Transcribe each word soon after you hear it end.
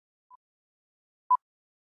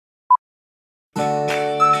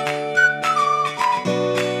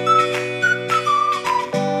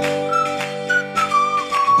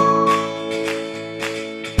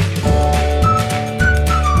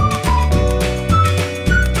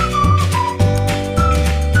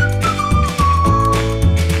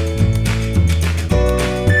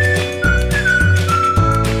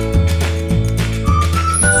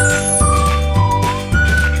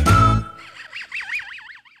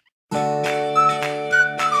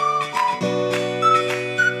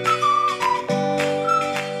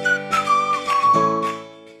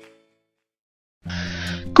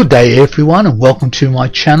Good day everyone and welcome to my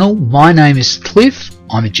channel. My name is Cliff.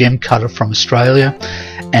 I'm a gem cutter from Australia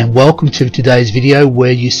and welcome to today's video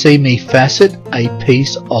where you see me facet a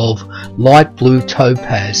piece of light blue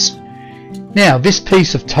topaz. Now this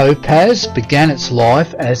piece of topaz began its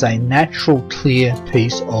life as a natural clear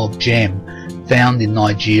piece of gem found in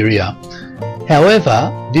Nigeria.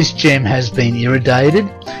 However, this gem has been iridated,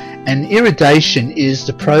 and iridation is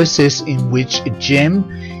the process in which a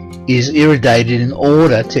gem is iridated in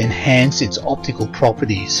order to enhance its optical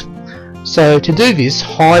properties. So to do this,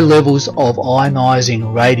 high levels of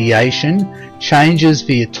ionizing radiation changes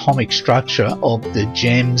the atomic structure of the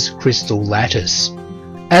gem's crystal lattice.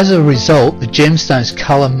 As a result, the gemstone's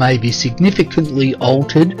colour may be significantly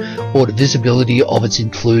altered or the visibility of its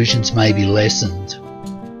inclusions may be lessened.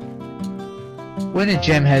 When a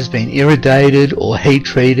gem has been iridated or heat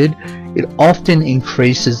treated, it often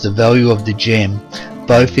increases the value of the gem,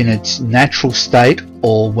 both in its natural state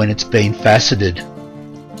or when it's been faceted.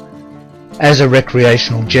 As a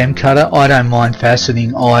recreational gem cutter, I don't mind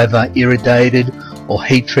faceting either iridated or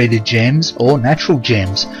heat treated gems or natural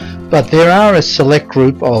gems, but there are a select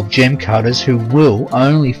group of gem cutters who will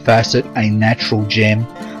only facet a natural gem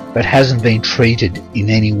that hasn't been treated in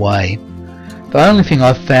any way. The only thing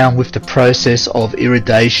I've found with the process of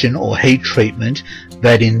iridation or heat treatment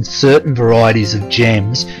that in certain varieties of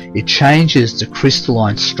gems it changes the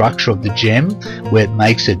crystalline structure of the gem where it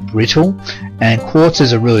makes it brittle, and quartz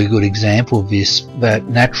is a really good example of this. That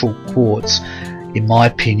natural quartz, in my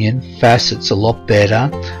opinion, facets a lot better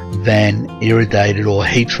than iridated or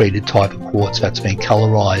heat treated type of quartz that's been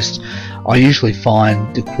colorized. I usually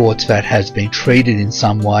find the quartz that has been treated in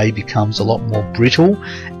some way becomes a lot more brittle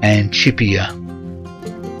and chippier.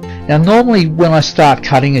 Now normally when I start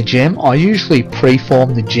cutting a gem, I usually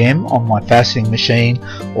preform the gem on my faceting machine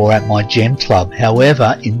or at my gem club.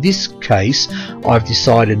 However, in this case I've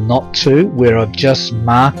decided not to, where I've just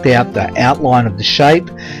marked out the outline of the shape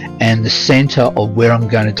and the center of where I'm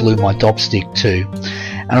going to glue my dopstick to.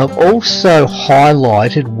 And I've also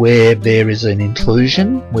highlighted where there is an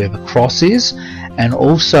inclusion, where the cross is, and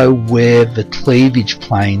also where the cleavage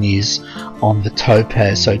plane is on the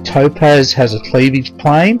topaz. So topaz has a cleavage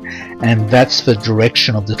plane, and that's the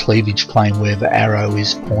direction of the cleavage plane where the arrow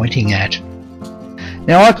is pointing at.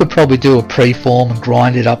 Now I could probably do a preform and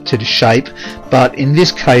grind it up to the shape, but in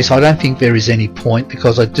this case I don't think there is any point,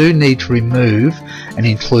 because I do need to remove an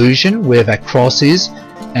inclusion where that cross is,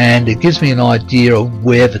 and it gives me an idea of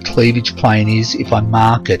where the cleavage plane is if I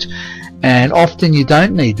mark it. And often you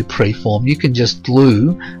don't need to preform, you can just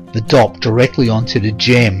glue the dop directly onto the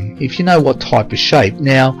gem if you know what type of shape.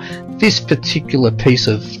 Now this particular piece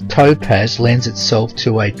of topaz lends itself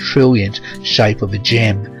to a trillionth shape of a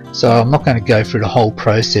gem, so I'm not going to go through the whole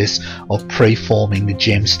process of preforming the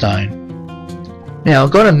gemstone. Now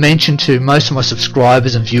I've got to mention to most of my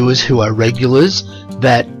subscribers and viewers who are regulars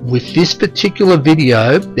that with this particular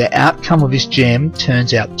video the outcome of this gem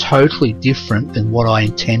turns out totally different than what I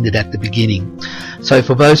intended at the beginning. So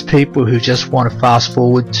for those people who just want to fast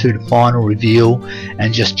forward to the final reveal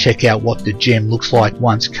and just check out what the gem looks like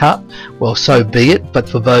once cut, well, so be it. But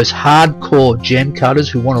for those hardcore gem cutters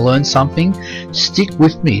who want to learn something, stick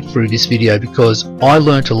with me through this video, because I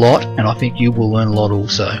learnt a lot and I think you will learn a lot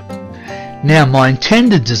also. Now my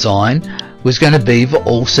intended design was going to be the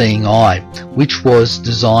all-seeing eye, which was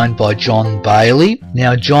designed by John Bailey.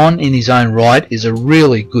 Now John in his own right is a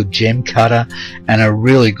really good gem cutter and a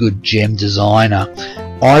really good gem designer.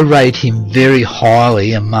 I rate him very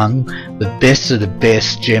highly among the best of the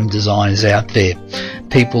best gem designers out there,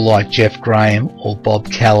 people like Jeff Graham or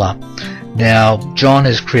Bob Keller. Now John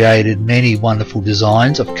has created many wonderful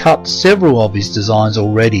designs. I've cut several of his designs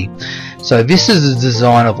already. So this is a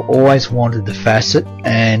design I've always wanted to facet,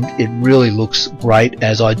 and it really looks great,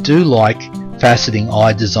 as I do like faceting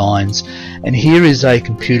eye designs. And here is a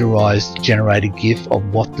computerized generated GIF of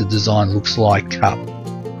what the design looks like cut.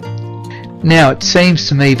 Now it seems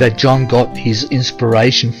to me that John got his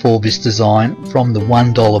inspiration for this design from the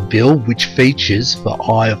 $1 bill, which features the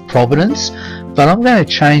Eye of Providence, but I'm going to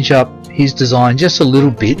change up his design just a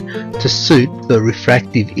little bit to suit the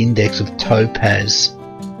refractive index of topaz.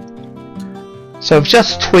 So I've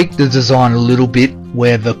just tweaked the design a little bit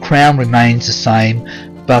where the crown remains the same,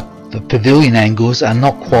 but the pavilion angles are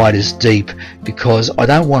not quite as deep, because I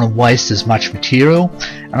don't want to waste as much material,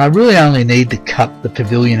 and I really only need to cut the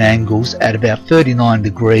pavilion angles at about 39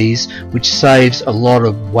 degrees, which saves a lot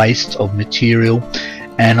of waste of material.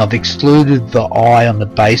 And I've excluded the eye on the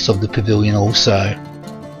base of the pavilion also.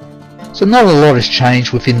 So not a lot has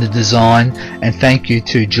changed within the design, and thank you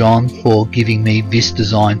to John for giving me this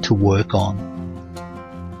design to work on.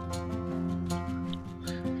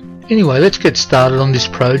 Anyway, let's get started on this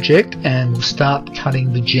project and we'll start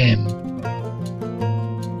cutting the gem.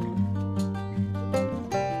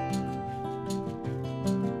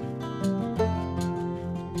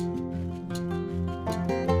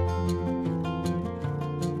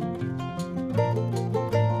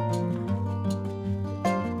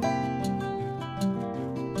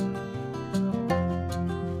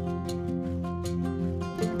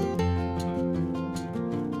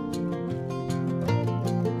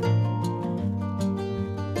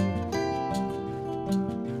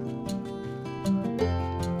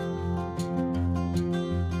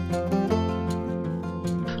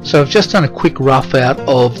 So I've just done a quick rough out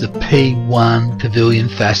of the P1 pavilion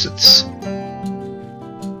facets.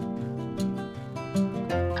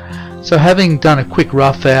 So having done a quick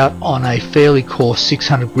rough out on a fairly coarse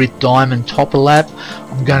 600 grit diamond topper lap,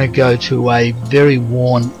 I'm going to go to a very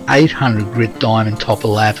worn 800 grit diamond topper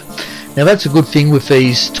lap. Now that's a good thing with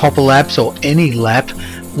these topper laps, or any lap.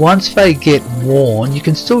 Once they get worn, you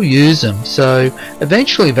can still use them, so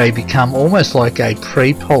eventually they become almost like a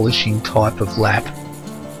pre-polishing type of lap.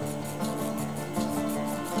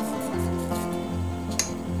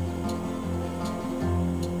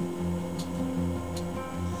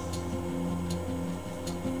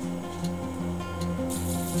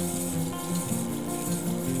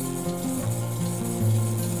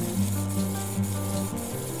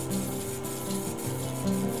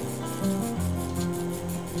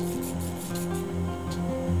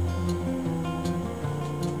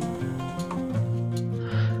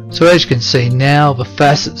 So as you can see now, the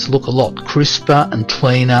facets look a lot crisper and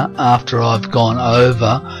cleaner after I've gone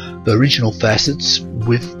over the original facets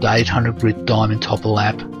with the 800 grit diamond topper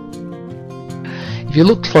lap. If you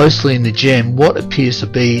look closely in the gem, what appears to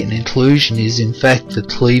be an inclusion is in fact the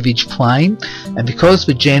cleavage plane, and because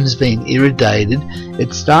the gem's been iridated,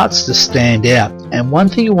 it starts to stand out. And one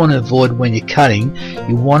thing you want to avoid when you're cutting,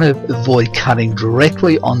 you want to avoid cutting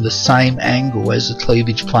directly on the same angle as the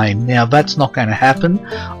cleavage plane. Now that's not going to happen.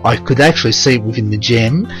 I could actually see it within the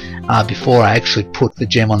gem before I actually put the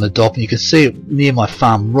gem on the top, and you can see it near my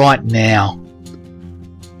thumb right now.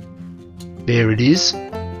 There it is.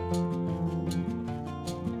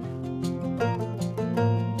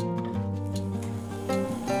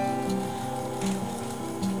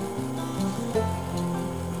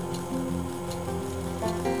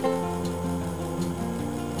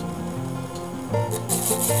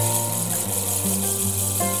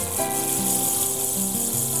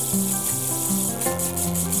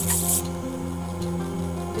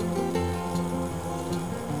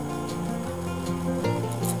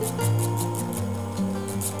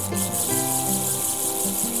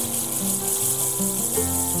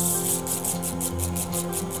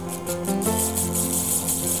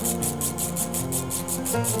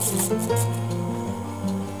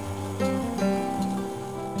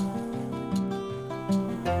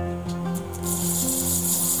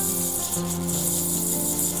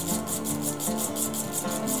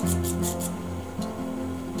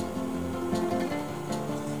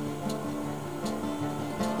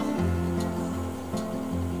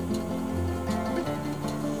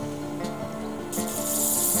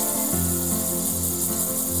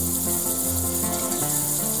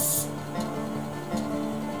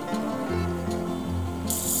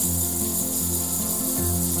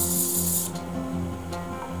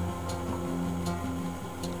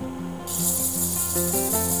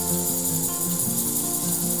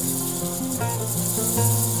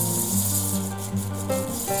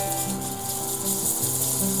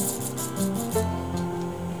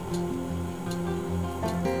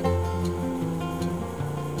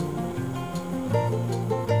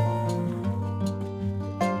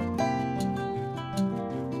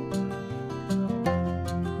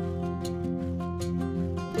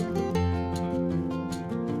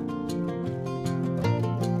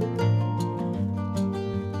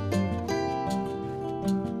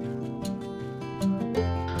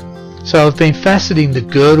 So I've been faceting the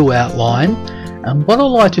girdle outline, and what I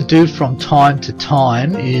like to do from time to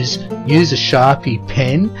time is use a Sharpie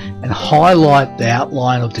pen and highlight the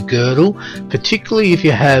outline of the girdle, particularly if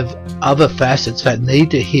you have other facets that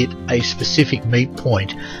need to hit a specific meet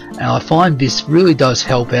point, and I find this really does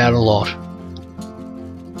help out a lot.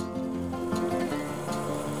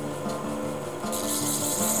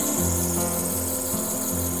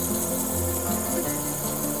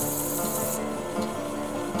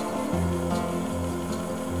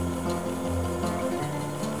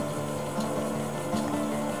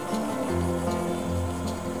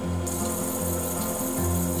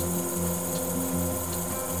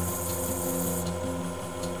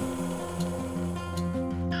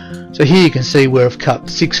 So here you can see where I've cut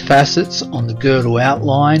 6 facets on the girdle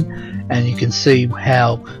outline, and you can see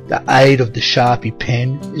how the aid of the Sharpie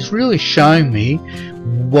pen is really showing me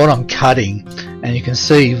what I'm cutting, and you can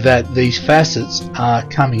see that these facets are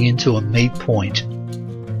coming into a meet point.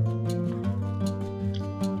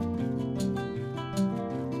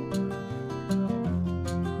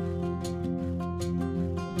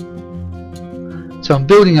 So I'm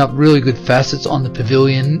building up really good facets on the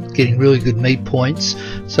pavilion, getting really good meet points.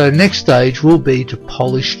 So next stage will be to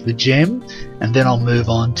polish the gem, and then I'll move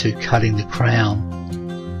on to cutting the crown.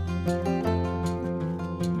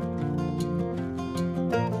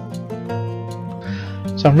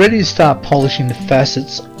 So I'm ready to start polishing the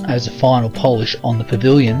facets as a final polish on the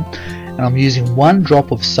pavilion, and I'm using 1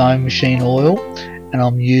 drop of sewing machine oil, and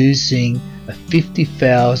I'm using a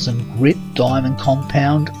 50,000 grit diamond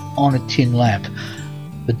compound on a tin lamp.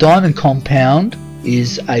 The diamond compound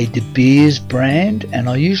is a De Beers brand, and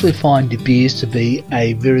I usually find De Beers to be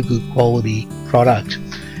a very good quality product.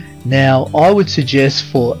 Now I would suggest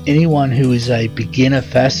for anyone who is a beginner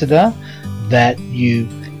faceter that you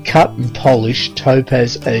cut and polish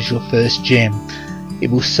Topaz as your first gem.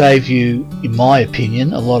 It will save you, in my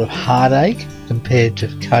opinion, a lot of heartache compared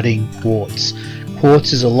to cutting quartz.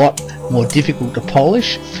 Quartz is a lot more difficult to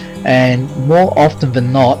polish, and more often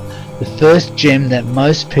than not the first gem that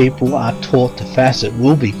most people are taught to facet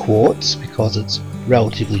will be quartz because it's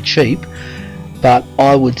relatively cheap. But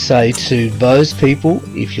I would say to those people,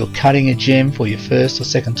 if you're cutting a gem for your first or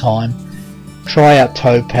second time, try out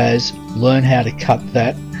Topaz, learn how to cut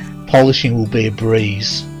that. Polishing will be a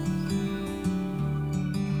breeze.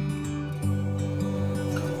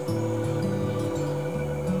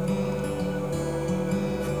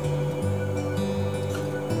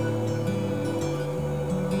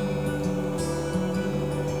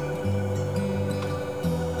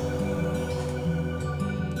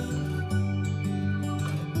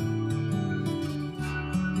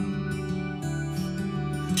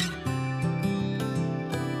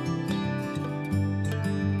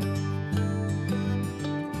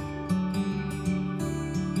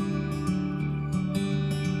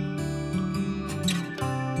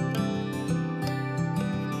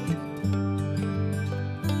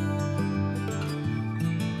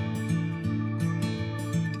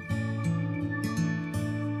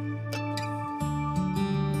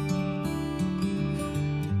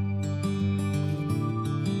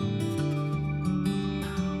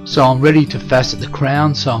 So I'm ready to facet the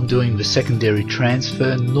crown, so I'm doing the secondary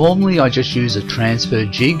transfer. Normally I just use a transfer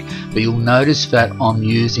jig, but you'll notice that I'm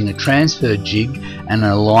using a transfer jig and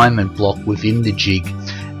an alignment block within the jig.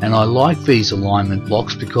 And I like these alignment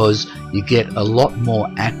blocks because you get a lot more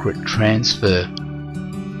accurate transfer.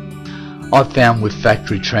 I've found with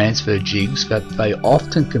factory transfer jigs that they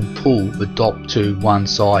often can pull the dot to one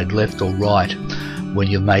side, left or right, when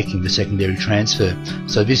you're making the secondary transfer.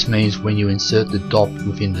 So this means when you insert the dot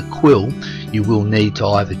within the quill, you will need to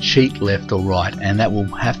either cheat left or right, and that will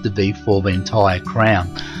have to be for the entire crown.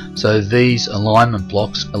 So these alignment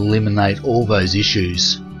blocks eliminate all those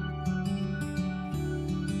issues.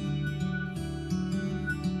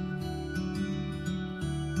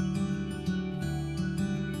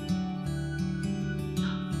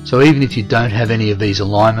 So even if you don't have any of these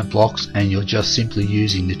alignment blocks and you're just simply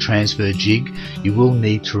using the transfer jig, you will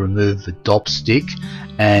need to remove the dop stick,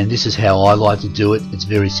 and this is how I like to do it. It's a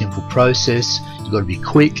very simple process. You've got to be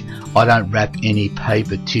quick. I don't wrap any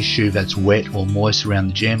paper tissue that's wet or moist around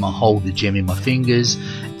the gem. I hold the gem in my fingers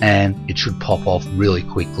and it should pop off really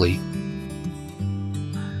quickly.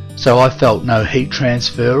 So I felt no heat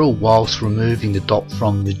transfer whilst removing the dot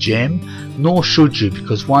from the gem, nor should you,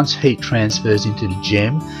 because once heat transfers into the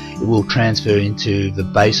gem, it will transfer into the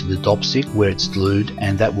base of the dop stick where it's glued,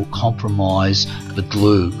 and that will compromise the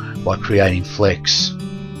glue by creating flecks.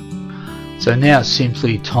 So now it's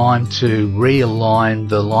simply time to realign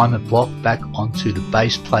the alignment block back onto the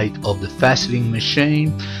base plate of the faceting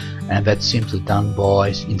machine, and that's simply done by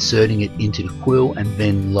inserting it into the quill and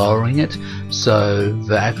then lowering it, so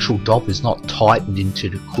the actual dop is not tightened into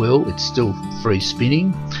the quill, it's still free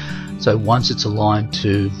spinning. So once it's aligned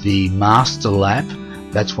to the master lap,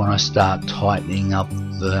 that's when I start tightening up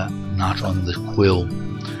the nut on the quill,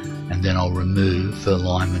 and then I'll remove the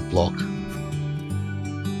alignment block.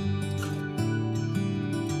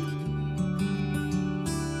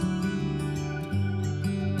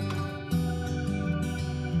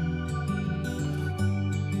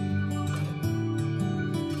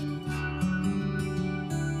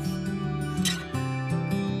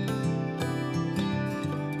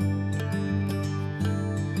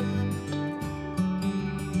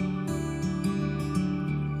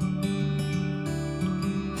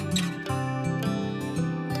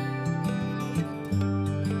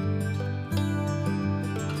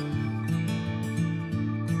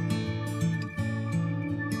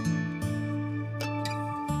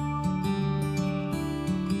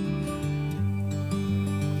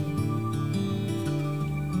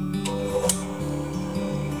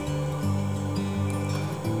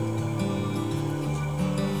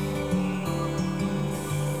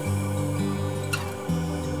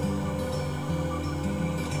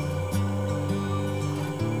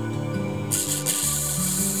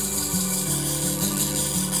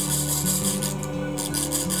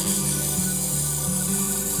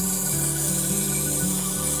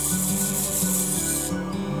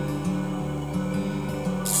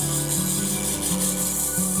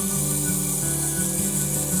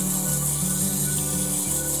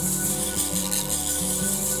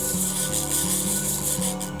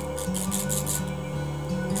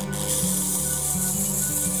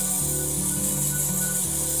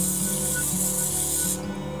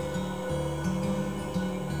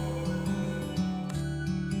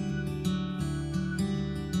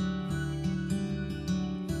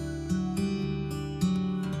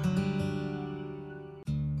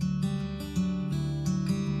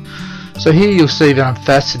 So here you'll see that I'm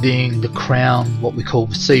faceting the crown, what we call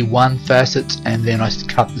the C1 facets, and then I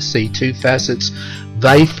cut the C2 facets.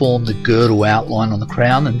 They form the girdle outline on the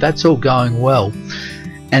crown, and that's all going well.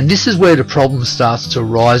 And this is where the problem starts to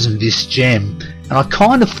arise in this gem. And I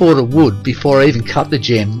kind of thought it would before I even cut the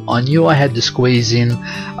gem. I knew I had to squeeze in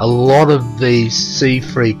a lot of these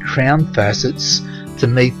C3 crown facets to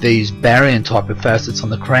meet these barrier type of facets on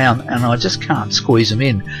the crown, and I just can't squeeze them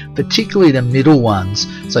in, particularly the middle ones,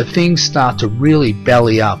 so things start to really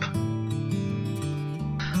belly up.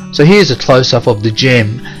 So here's a close-up of the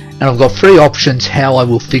gem, and I've got three options how I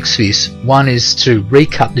will fix this. One is to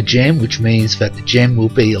recut the gem, which means that the gem will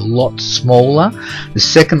be a lot smaller. The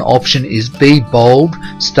second option is be bold,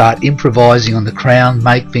 start improvising on the crown,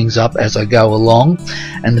 make things up as I go along.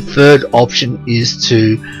 And the third option is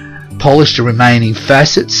to polish the remaining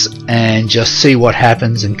facets and just see what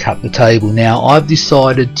happens and cut the table. Now I've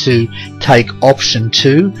decided to take option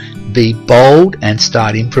 2, be bold and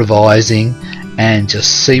start improvising and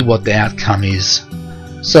just see what the outcome is.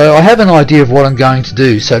 So I have an idea of what I'm going to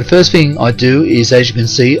do. So the first thing I do is, as you can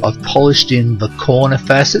see, I've polished in the corner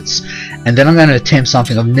facets, and then I'm going to attempt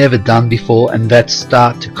something I've never done before, and that's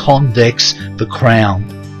start to convex the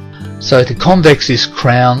crown. So to convex this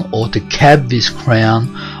crown, or to cab this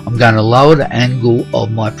crown, I'm going to lower the angle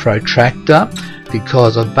of my protractor,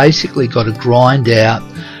 because I've basically got to grind out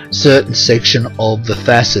certain section of the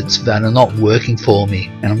facets that are not working for me,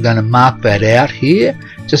 and I'm going to mark that out here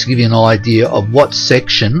just to give you an idea of what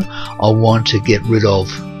section I want to get rid of.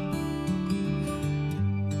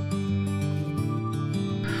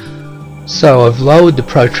 So I've lowered the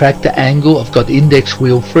protractor angle, I've got the index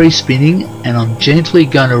wheel free spinning, and I'm gently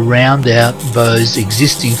going to round out those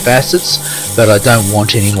existing facets that I don't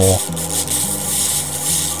want anymore.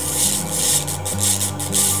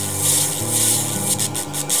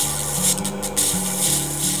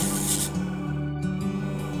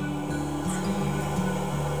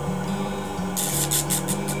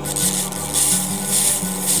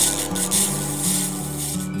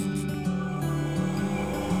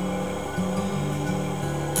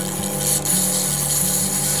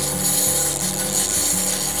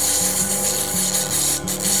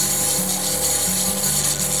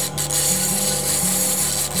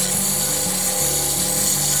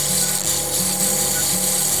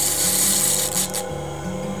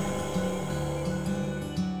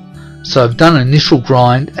 So I've done an initial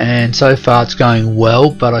grind, and so far it's going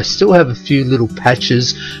well, but I still have a few little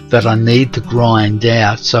patches that I need to grind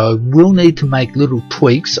out. So I will need to make little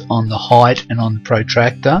tweaks on the height and on the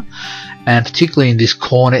protractor, and particularly in this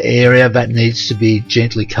corner area that needs to be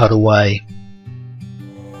gently cut away.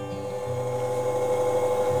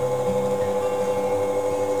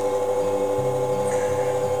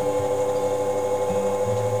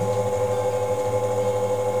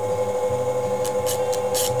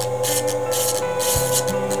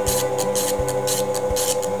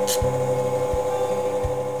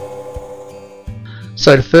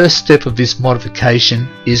 So the first step of this modification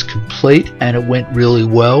is complete, and it went really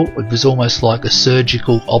well. It was almost like a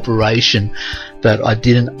surgical operation that I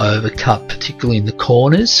didn't overcut, particularly in the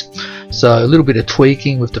corners. So a little bit of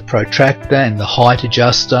tweaking with the protractor and the height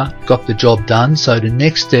adjuster got the job done. So the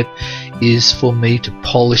next step is for me to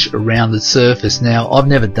polish around the surface. Now I've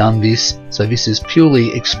never done this, so this is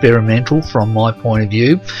purely experimental from my point of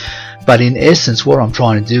view, but in essence what I'm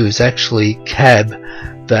trying to do is actually cab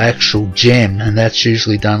the actual gem, and that's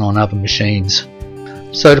usually done on other machines.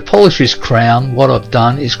 So to polish this crown, what I've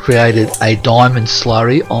done is created a diamond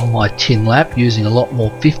slurry on my tin lap using a lot more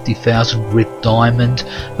 50,000 grit diamond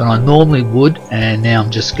than I normally would, and now I'm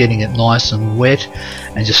just getting it nice and wet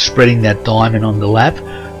and just spreading that diamond on the lap.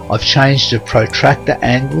 I've changed the protractor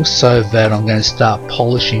angle so that I'm going to start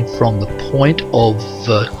polishing from the point of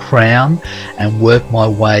the crown and work my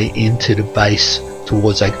way into the base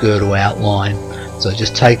towards that girdle outline. So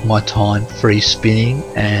just take my time free spinning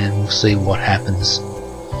and we'll see what happens.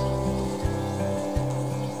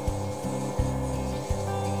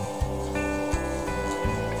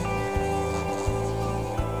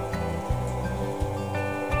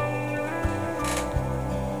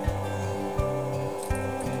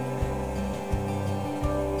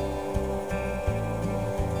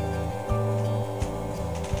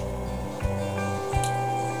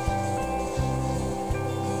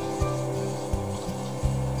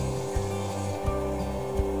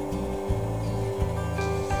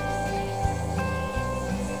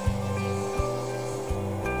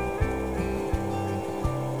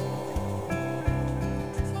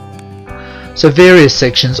 So various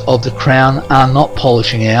sections of the crown are not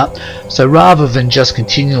polishing out, so rather than just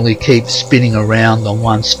continually keep spinning around on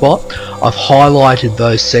one spot, I've highlighted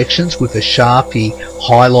those sections with a Sharpie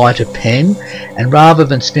highlighter pen, and rather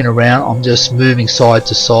than spin around, I'm just moving side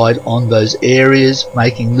to side on those areas,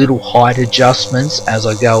 making little height adjustments as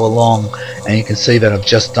I go along, and you can see that I've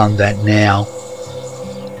just done that now.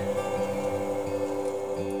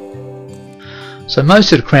 So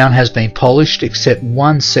most of the crown has been polished except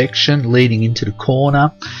one section leading into the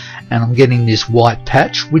corner, and I'm getting this white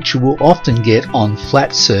patch, which you will often get on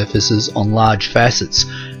flat surfaces on large facets.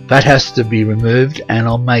 That has to be removed, and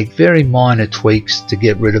I'll make very minor tweaks to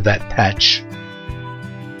get rid of that patch.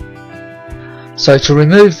 So to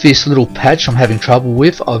remove this little patch I'm having trouble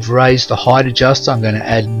with, I've raised the height adjuster. I'm going to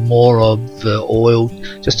add more of the oil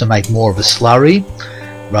just to make more of a slurry,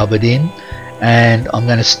 rub it in, and I'm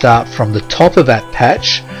going to start from the top of that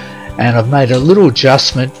patch, and I've made a little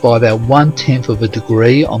adjustment by about 1/10 of a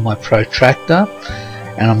degree on my protractor,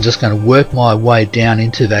 and I'm just going to work my way down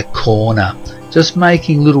into that corner, just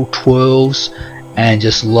making little twirls and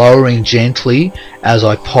just lowering gently as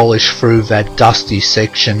I polish through that dusty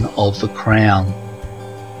section of the crown.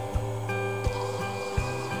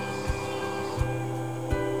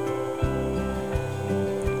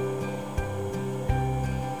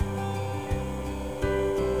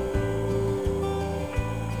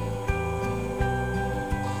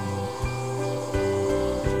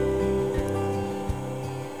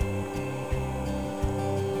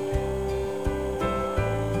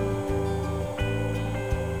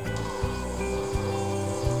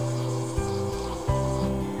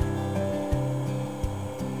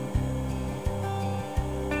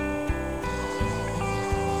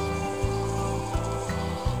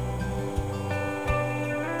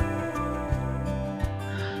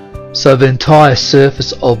 So the entire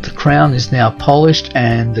surface of the crown is now polished,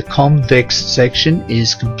 and the convex section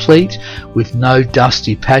is complete with no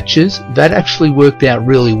dusty patches. That actually worked out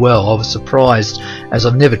really well. I was surprised, as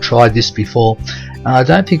I've never tried this before. I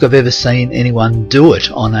don't think I've ever seen anyone do it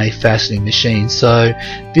on a faceting machine, so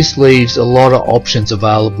this leaves a lot of options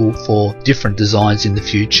available for different designs in the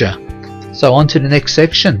future. So on to the next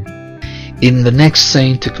section. In the next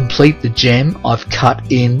scene, to complete the gem, I've cut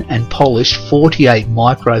in and polished 48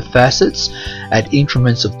 micro facets at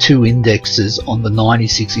increments of 2 indexes on the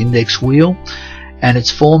 96 index wheel, and it's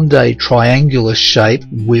formed a triangular shape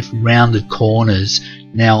with rounded corners.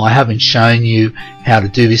 Now, I haven't shown you how to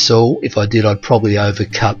do this all. If I did, I'd probably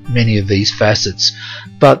overcut many of these facets.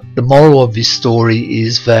 But the moral of this story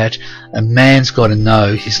is that a man's got to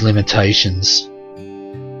know his limitations.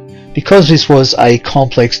 Because this was a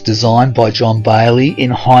complex design by John Bailey, in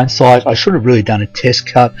hindsight I should have really done a test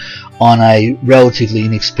cut on a relatively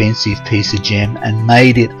inexpensive piece of gem and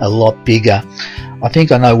made it a lot bigger. I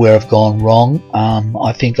think I know where I've gone wrong.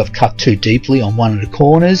 I think I've cut too deeply on one of the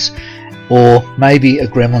corners, or maybe a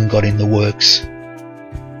gremlin got in the works.